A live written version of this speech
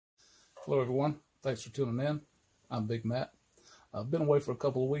Hello everyone, thanks for tuning in. I'm Big Matt. I've been away for a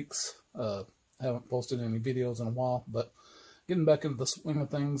couple of weeks. Haven't posted any videos in a while, but getting back into the swing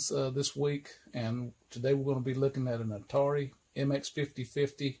of things this week. And today we're going to be looking at an Otari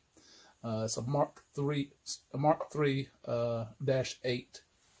MX5050. It's a Mark III -8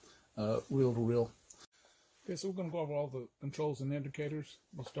 reel-to-reel. Okay, so we're going to go over all the controls and indicators.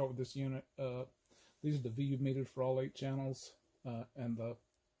 We'll start with this unit. These are the VU meters for all 8 channels and the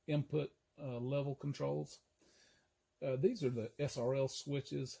input level controls. These are the SRL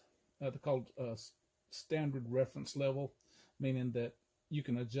switches. They're called standard reference level, meaning that you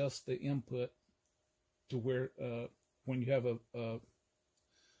can adjust the input to where when you have a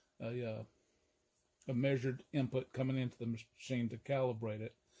measured input coming into the machine to calibrate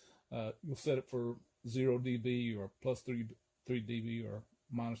it, you'll set it for 0 dB or plus 3 dB or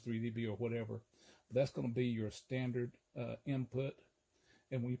minus 3 dB or whatever. But that's going to be your standard input.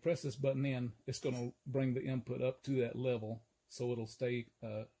 And when you press this button in, it's going to bring the input up to that level so it'll stay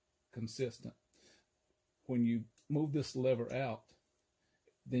consistent. When you move this lever out,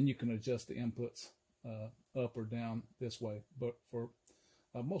 then you can adjust the inputs up or down this way. But for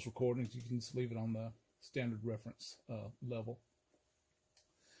most recordings, you can just leave it on the standard reference level.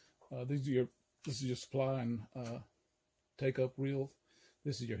 This is your supply and take-up reels.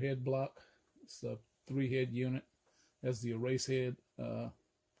 This is your head block. It's a 3-head unit. That's the erase head,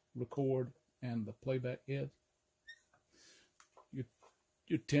 record, and the playback head. Your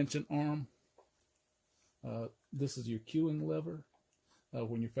tension arm. This is your cueing lever.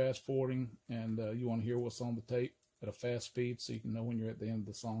 When you're fast forwarding and you want to hear what's on the tape at a fast speed, so you can know when you're at the end of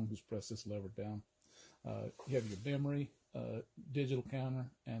the song, just press this lever down. You have your memory, digital counter,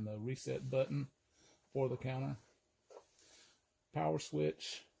 and the reset button for the counter. Power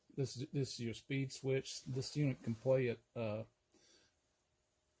switch. This is your speed switch. This unit can play at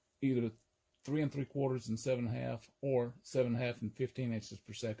either 3 3/4 and 7.5 or 7.5 and 15 inches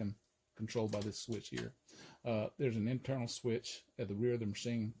per second, controlled by this switch here. There's an internal switch at the rear of the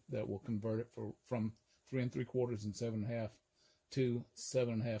machine that will convert it from 3 3/4 and 7.5 to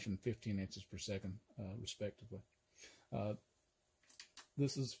 7.5 and 15 inches per second, respectively.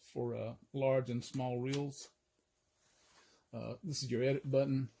 This is for large and small reels. This is your edit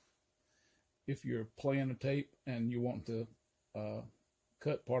button. If you're playing a tape and you want to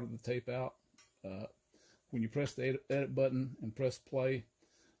cut part of the tape out, when you press the edit button and press play,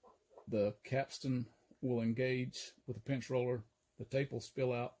 the capstan will engage with the pinch roller. The tape will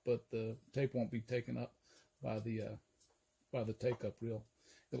spill out, but the tape won't be taken up by the take-up reel.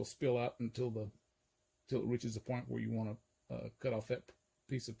 It'll spill out until it reaches the point where you want to cut off that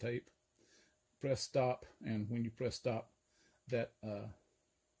piece of tape. Press stop, and when you press stop, that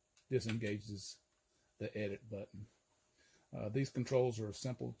disengages the edit button. These controls are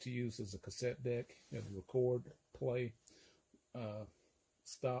simple to use as a cassette deck. You have record, play,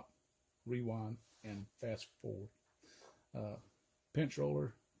 stop, rewind, and fast forward. Pinch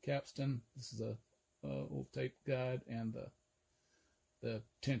roller, capstan. This is a little tape guide, and the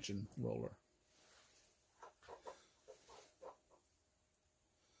tension roller.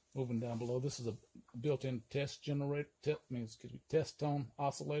 Moving down below, this is a built-in test generator. Test tone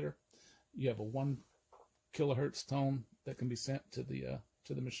oscillator. You have a 1 kilohertz tone that can be sent to the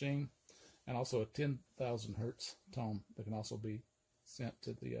machine, and also a 10,000 hertz tone that can also be sent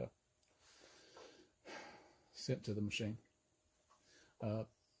to the machine.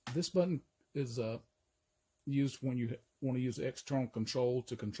 This button is used when you want to use external control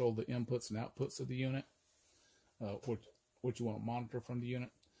to control the inputs and outputs of the unit, what you want to monitor from the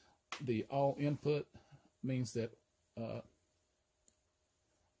unit. The all input means that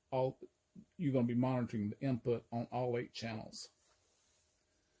you're going to be monitoring the input on all 8 channels.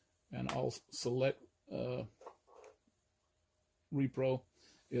 And all select repro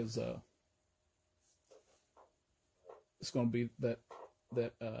is it's going to be the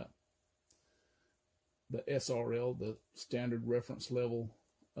SRL, the standard reference level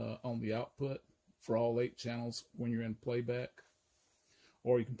on the output for all 8 channels when you're in playback.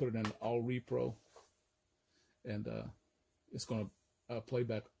 Or you can put it in all repro, and it's going to play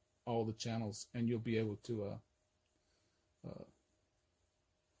back all the channels, and you'll be able to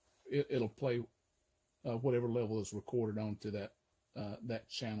it'll play whatever level is recorded onto that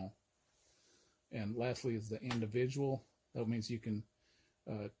channel. And lastly is the individual. That means you can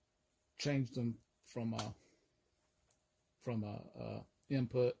change them from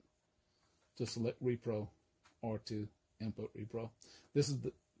input to select repro or to input repro. This is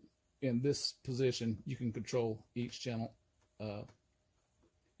in this position you can control each channel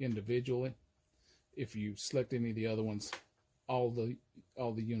individually. If you select any of the other ones, all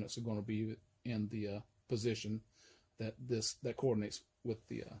the units are going to be in the position that coordinates with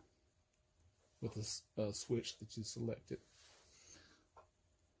the switch that you selected.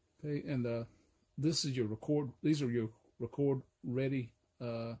 Okay, and this is your record. These are your record ready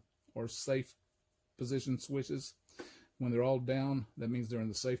or safe position switches. When they're all down, that means they're in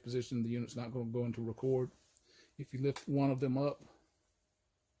the safe position. The unit's not going to go into record. If you lift one of them up,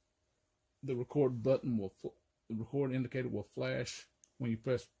 the record button the record indicator will flash. When you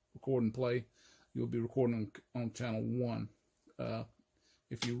press record and play, you'll be recording on channel 1.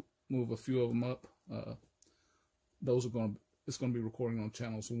 If you move a few of them up, it's going to be recording on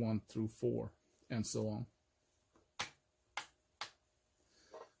channels 1 through 4, and so on.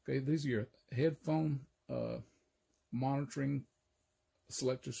 Okay, these are your headphone monitoring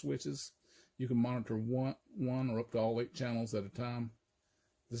selector switches. You can monitor one or up to all 8 channels at a time.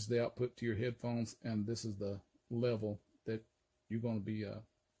 This is the output to your headphones, and this is the level that you're going to be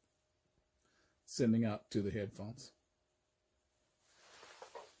sending out to the headphones.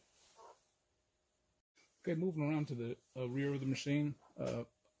 Okay, moving around to the rear of the machine.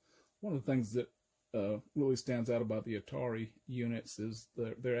 One of the things that really stands out about the Otari units is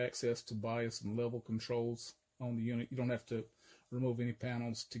their access to bias and level controls on the unit. You don't have to remove any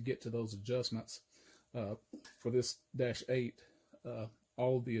panels to get to those adjustments. For this -8,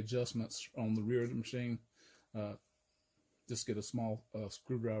 all of the adjustments on the rear of the machine, just get a small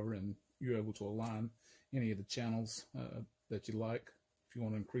screwdriver and you're able to align any of the channels that you like. If you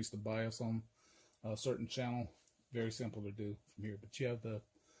want to increase the bias on a certain channel, very simple to do from here. But you have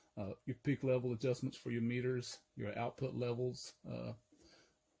your peak level adjustments for your meters, your output levels.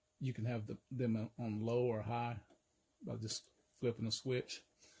 You can have them on low or high by just flipping a switch.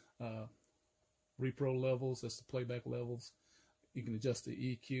 Repro levels, that's the playback levels. You can adjust the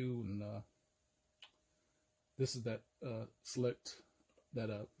EQ, and this is that select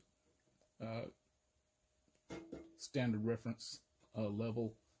that standard reference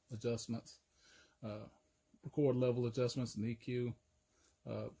level adjustments, record level adjustments, and EQ.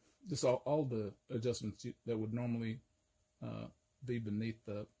 Just all the adjustments that would normally be beneath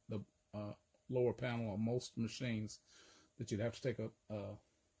the lower panel on most machines that you'd have to take a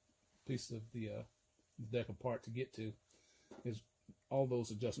piece of the deck apart to get to. All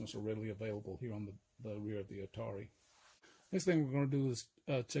those adjustments are readily available here on the rear of the Otari. Next thing we're going to do is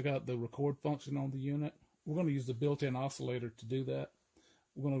check out the record function on the unit. We're going to use the built-in oscillator to do that.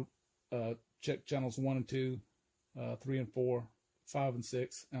 We're going to check channels 1 and 2, 3 and 4, 5 and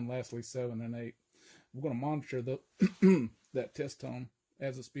 6, and lastly 7 and 8. We're going to monitor that test tone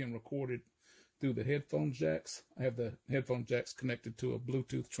as it's being recorded through the headphone jacks. I have the headphone jacks connected to a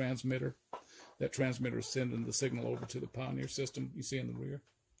Bluetooth transmitter. That transmitter is sending the signal over to the Pioneer system you see in the rear.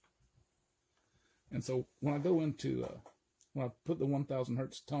 And so when I go into, when I put the 1000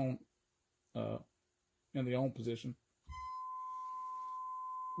 hertz tone in the on position,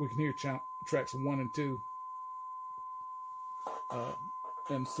 we can hear tracks 1 and 2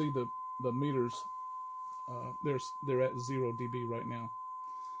 and see the meters. They're at 0 dB right now.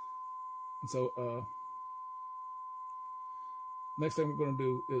 And so next thing we're going to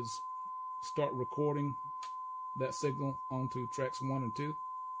do is start recording that signal onto tracks 1 and 2.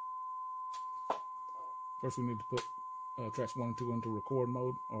 First we need to put tracks 1 and 2 into record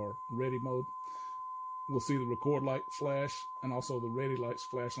mode or ready mode. We'll see the record light flash and also the ready lights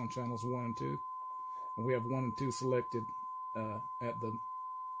flash on channels 1 and 2. And we have 1 and 2 selected at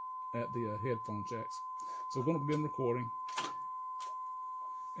the headphone jacks. So we're going to begin recording.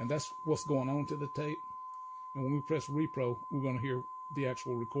 And that's what's going on to the tape. And when we press repro, we're going to hear the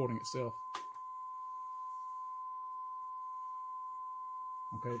actual recording itself.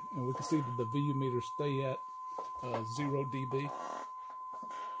 Okay, and we can see that the VU meters stay at 0 dB.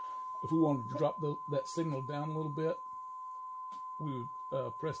 If we wanted to drop that signal down a little bit, we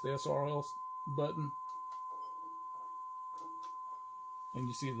would press the SRL button. And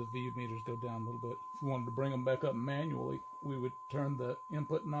you see the VU meters go down a little bit. If we wanted to bring them back up manually, we would turn the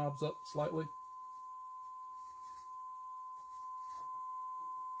input knobs up slightly.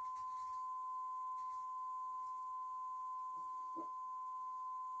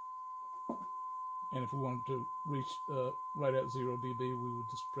 And if we wanted to reach right at 0 dB, we would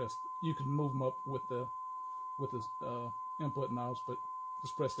just press. You can move them up with the input knobs, but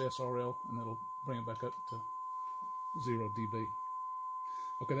just press the SRL and it'll bring it back up to 0 dB.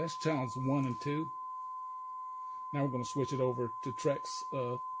 Okay, that's channels 1 and 2. Now we're going to switch it over to tracks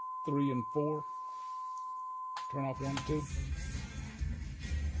 3 and 4. Turn off 1 and 2.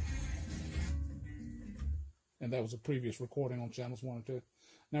 And that was a previous recording on channels 1 and 2.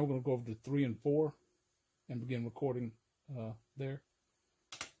 Now we're going to go over to 3 and 4 and begin recording there.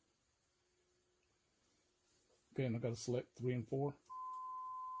 Okay, and I got to select 3 and 4.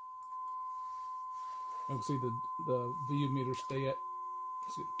 And we see the VU meters stay at,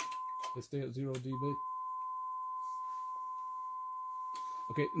 they stay at 0 dB.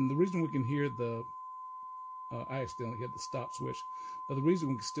 Okay, and the reason we can hear the, I accidentally hit the stop switch, but the reason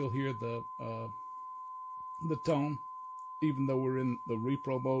we can still hear the tone, even though we're in the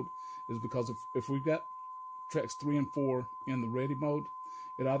repro mode, is because if we've got tracks 3 and 4 in the ready mode,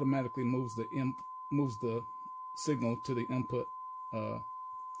 it automatically moves the signal to the input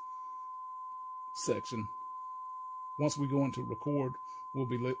section. Once we go into record,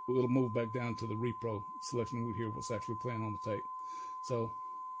 it'll move back down to the repro selection. We hear what's actually playing on the tape. So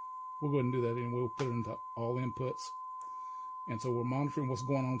we'll go ahead and do that anyway. We'll put it into all inputs. And so we're monitoring what's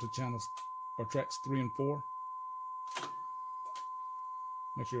going on to channels or tracks 3 and 4.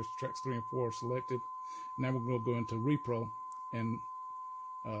 Make sure it's tracks 3 and 4 are selected. Now we're going to go into repro and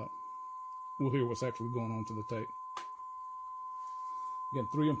we'll hear what's actually going on to the tape. Again,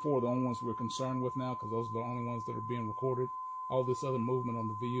 3 and 4 are the only ones we're concerned with now, because those are the only ones that are being recorded. All this other movement on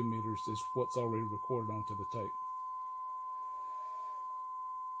the VU meters is what's already recorded onto the tape.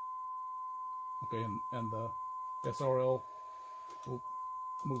 Okay, and the SRL will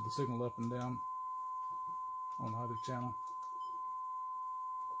move the signal up and down on either channel.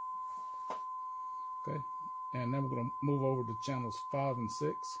 Okay, and then we're going to move over to channels 5 and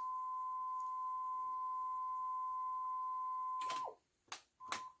 6.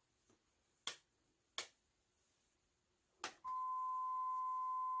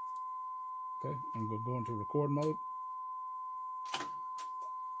 Okay, I'm going to go into record mode.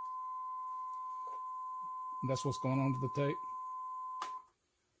 And that's what's going on to the tape.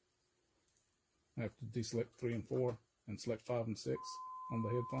 I have to deselect 3 and 4 and select 5 and 6 on the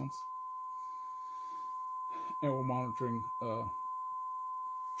headphones. And we're monitoring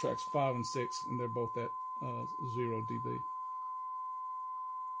tracks 5 and 6, and they're both at 0 dB. Okay,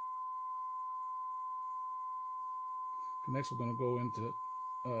 next we're going to go into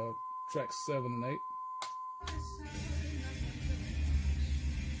tracks 7 and 8.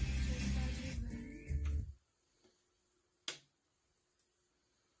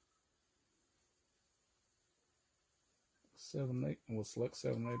 Seven, 8, and we'll select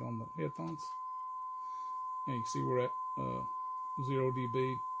 7, 8 on the headphones. And you can see we're at 0 dB.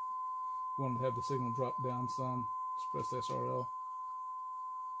 We want to have the signal drop down some. Just press SRL. If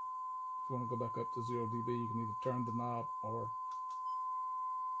you want to go back up to 0 dB, you can either turn the knob or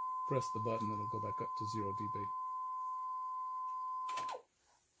press the button, and it'll go back up to 0 dB.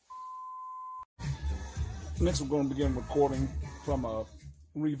 Next, we're going to begin recording from a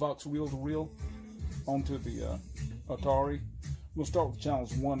Revox reel-to-reel onto the Otari. We'll start with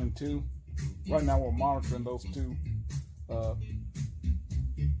channels 1 and 2. Right now we're monitoring those two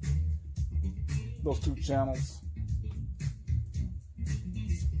channels.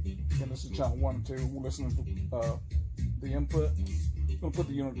 And this is channel 1 and 2. We're listening to the input. We're going to put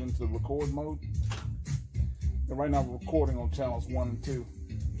the unit into the record mode. And right now we're recording on channels 1 and 2.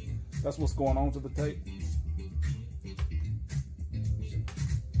 That's what's going on to the tape.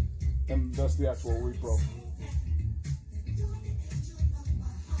 And that's the actual repro.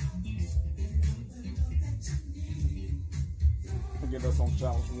 Again, that's on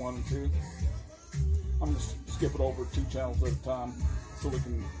channels 1 and 2. I'm going to skip it over 2 channels at a time so we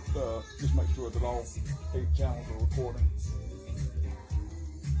can just make sure that all 8 channels are recording.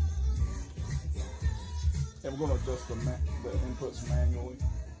 And we're going to adjust the inputs manually.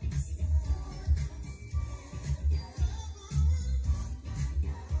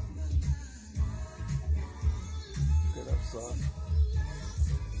 Okay, that's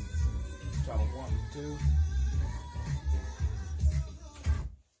channel 1 and 2.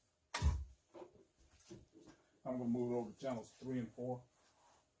 I'm going to move it over to channels 3 and 4.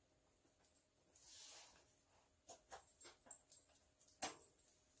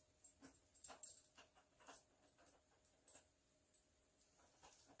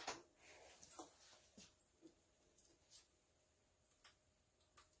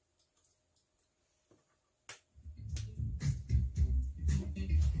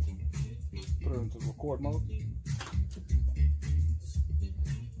 Put it into record mode.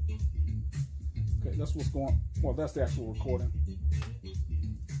 Okay, that's what's going on. Well, that's the actual recording.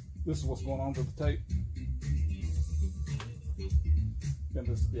 This is what's going on to the tape. Then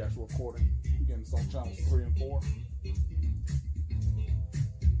this is the actual recording. Again, it's on channels 3 and 4.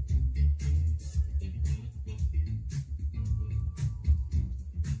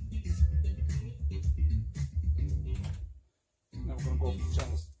 Now we're going to go from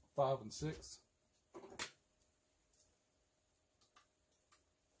channels 5 and 6.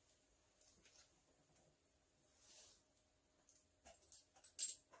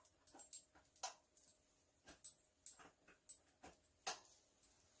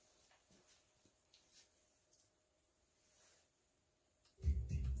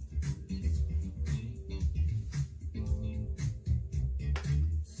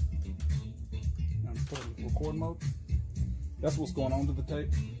 put it in record mode. That's what's going on to the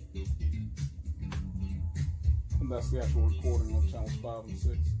tape. And that's the actual recording on channels 5 and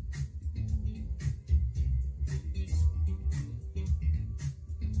 6.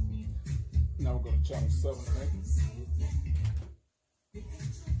 Now we'll go to channels 7 and 8.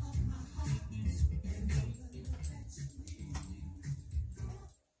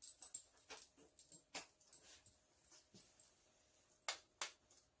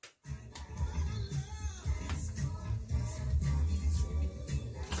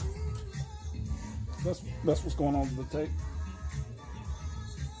 That's what's going on with the tape.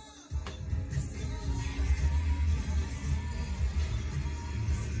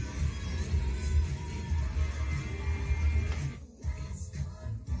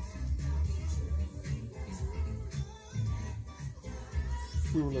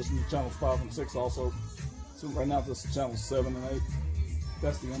 We were listening to channels 5 and 6 also. So right now this is channels 7 and 8.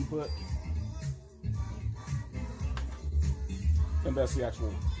 That's the input. And that's the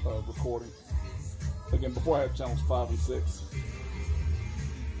actual recording. Again, before I had channels 5 and 6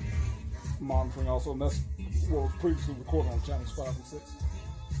 monitoring also, and that's what was previously recorded on channels 5 and 6.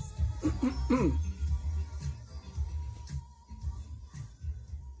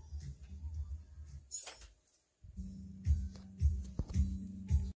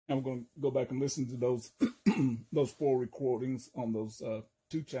 And we're going to go back and listen to those those 4 recordings on those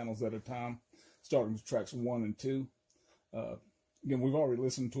 2 channels at a time, starting with tracks 1 and 2. Again, we've already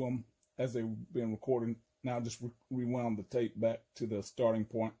listened to them as they've been recording. Now just rewound the tape back to the starting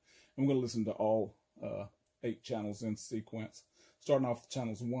point. And we're going to listen to all 8 channels in sequence, starting off with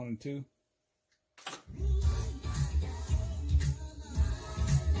channels 1 and 2.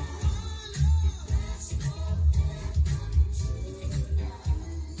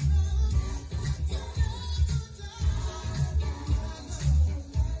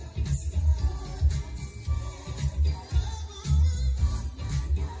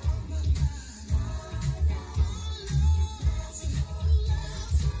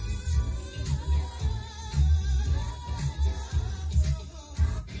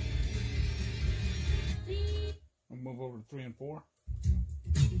 Move over to 3 and 4.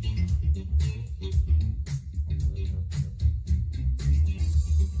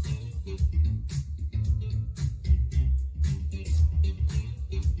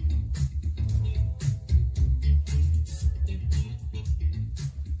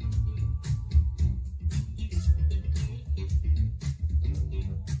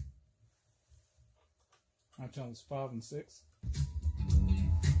 Now channels 5 and 6.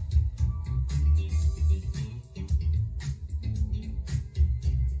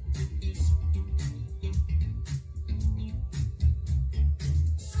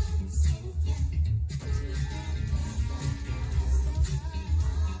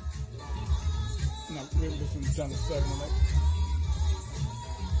 Now we're listening to channels 7 and 8.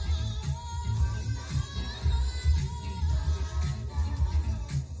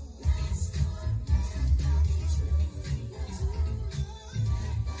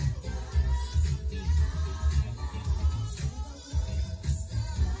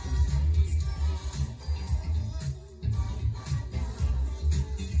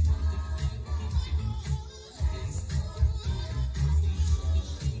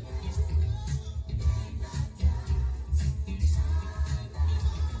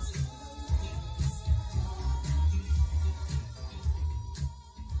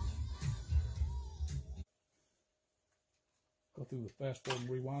 Go through the fast forward and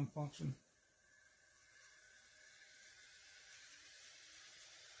rewind function.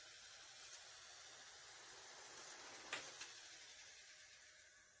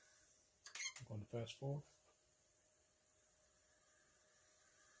 I'm going to fast forward.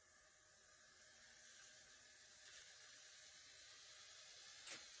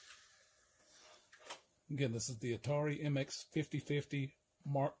 Again, this is the Otari MX5050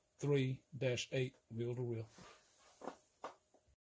 Mark III-8 reel-to-reel.